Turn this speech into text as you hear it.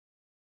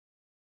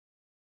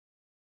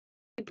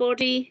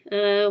Everybody,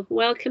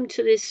 welcome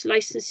to this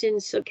Licensing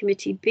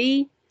Subcommittee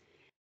B,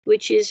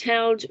 which is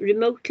held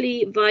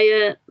remotely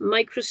via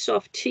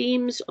Microsoft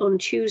Teams on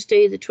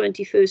Tuesday, the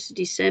 21st of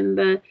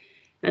December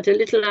at a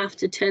little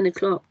after 10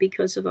 o'clock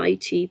because of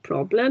IT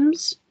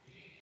problems.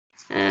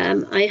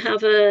 I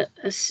have a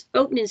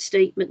opening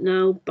statement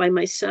now by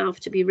myself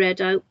to be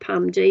read out,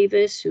 Pam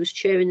Davis, who's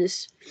chairing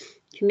this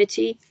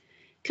committee.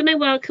 Can I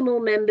welcome all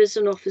members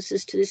and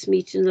officers to this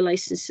meeting of the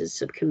Licenses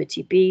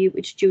Subcommittee B,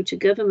 which due to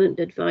government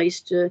advice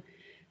to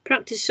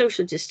practice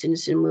social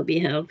distancing will be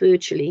held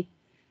virtually.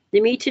 The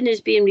meeting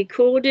is being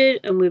recorded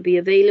and will be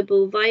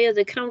available via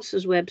the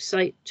Council's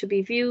website to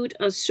be viewed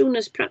as soon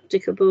as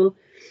practicable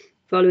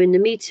following the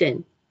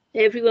meeting.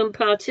 Everyone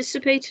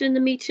participating in the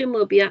meeting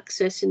will be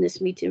accessing this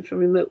meeting from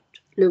remote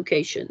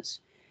locations.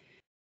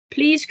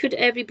 Please could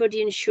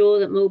everybody ensure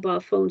that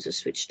mobile phones are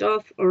switched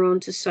off or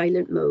onto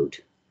silent mode.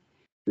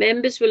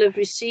 Members will have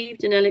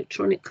received an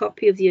electronic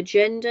copy of the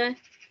agenda.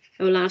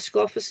 I will ask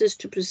officers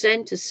to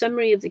present a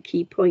summary of the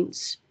key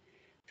points.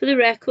 For the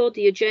record,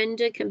 the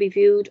agenda can be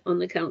viewed on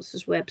the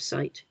Council's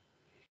website.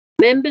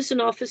 Members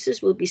and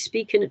officers will be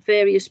speaking at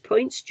various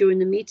points during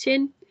the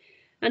meeting,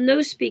 and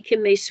those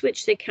speaking may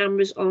switch their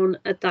cameras on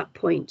at that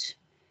point.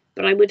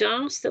 But I would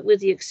ask that, with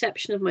the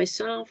exception of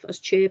myself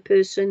as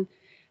chairperson,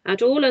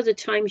 at all other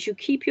times you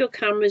keep your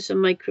cameras and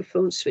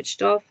microphones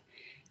switched off,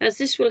 as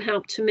this will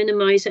help to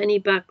minimize any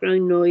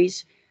background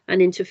noise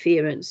and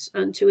interference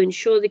and to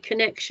ensure the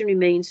connection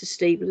remains as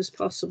stable as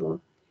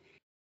possible.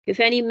 If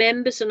any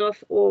members and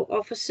or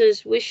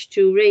officers wish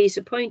to raise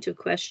a point of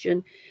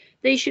question,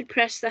 they should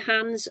press the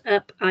hands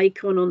up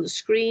icon on the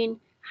screen,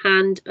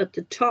 hand at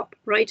the top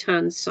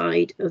right-hand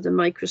side of the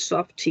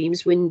Microsoft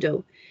Teams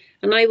window,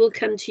 and I will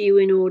come to you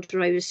in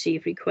order I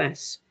receive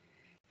requests.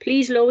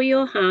 Please lower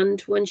your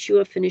hand once you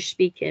have finished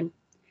speaking.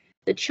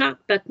 The chat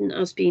button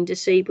has been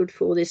disabled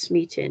for this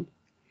meeting.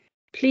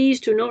 Please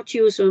do not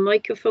use a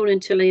microphone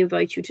until I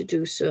invite you to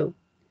do so.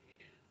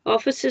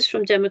 Officers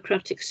from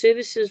Democratic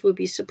Services will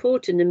be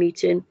supporting the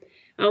meeting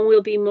and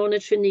will be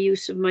monitoring the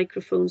use of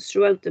microphones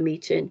throughout the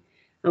meeting,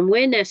 and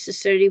where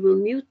necessary will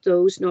mute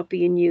those not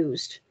being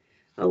used.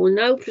 I will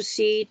now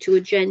proceed to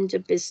agenda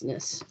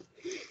business.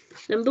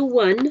 Number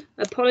 1,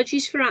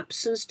 apologies for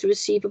absence to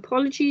receive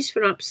apologies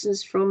for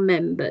absence from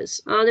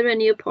members. Are there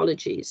any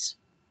apologies?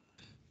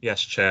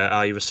 Yes, Chair.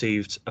 I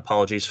received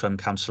apologies from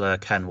Councillor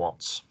Ken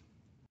Watts.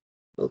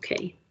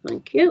 Okay,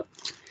 thank you.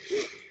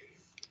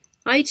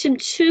 Item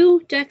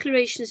 2,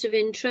 declarations of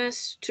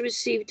interest. To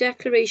receive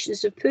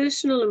declarations of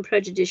personal and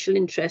prejudicial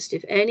interest,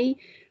 if any,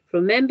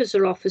 from members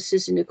or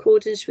officers in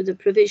accordance with the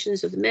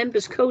provisions of the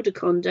Members' Code of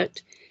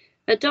Conduct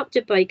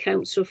adopted by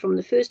Council from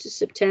the 1st of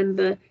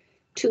September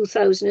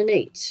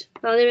 2008.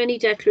 Are there any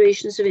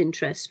declarations of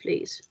interest,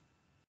 please?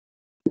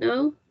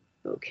 No?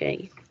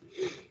 Okay.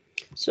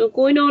 So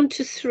going on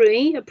to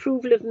 3,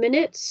 approval of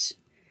minutes.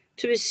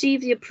 To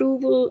receive the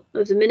approval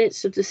of the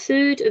minutes of the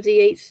 3rd of the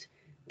 8th,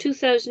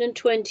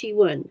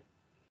 2021.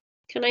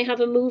 Can I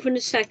have a move and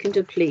a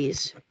seconder,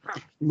 please?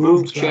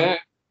 Move, Chair.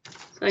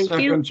 Thank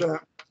Second, you.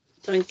 Chair.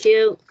 Thank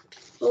you.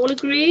 All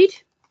agreed?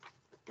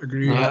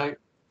 Agreed. Aye.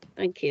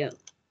 Thank you.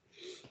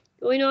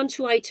 Going on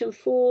to item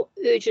 4,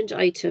 urgent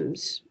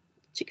items.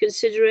 To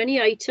consider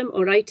any item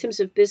or items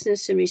of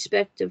business in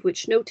respect of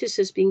which notice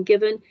has been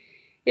given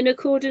in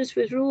accordance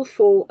with Rule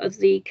 4 of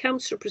the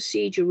Council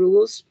Procedure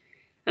Rules,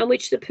 and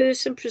which the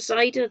person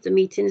presiding at the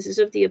meetings is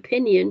of the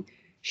opinion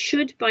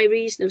should, by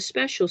reason of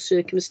special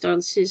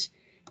circumstances,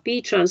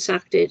 be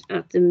transacted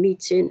at the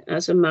meeting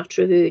as a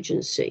matter of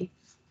urgency.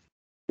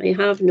 I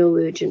have no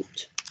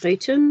urgent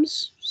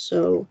items,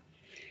 so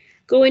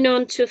going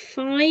on to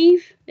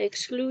 5,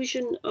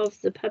 exclusion of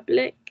the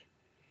public.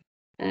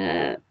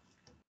 The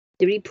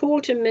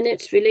report and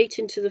minutes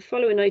relating to the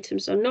following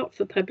items are not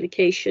for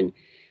publication,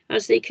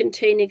 as they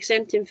contain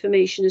exempt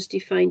information as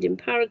defined in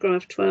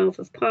paragraph 12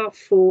 of part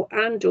 4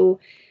 and/or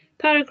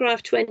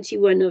paragraph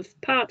 21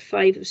 of part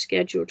 5 of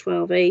Schedule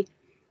 12A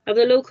of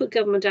the Local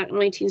Government Act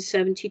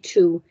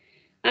 1972,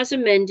 as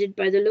amended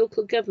by the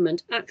Local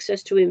Government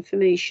Access to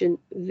Information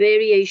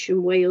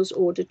Variation Wales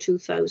Order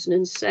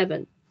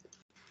 2007.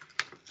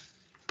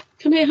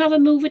 Can I have a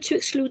mover to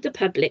exclude the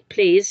public,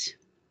 please?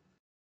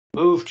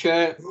 Move,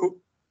 Chair.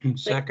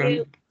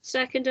 Second.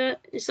 Seconder,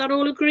 is that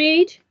all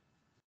agreed?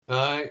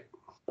 Aye.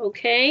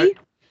 Okay.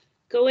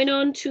 Going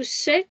on to 6,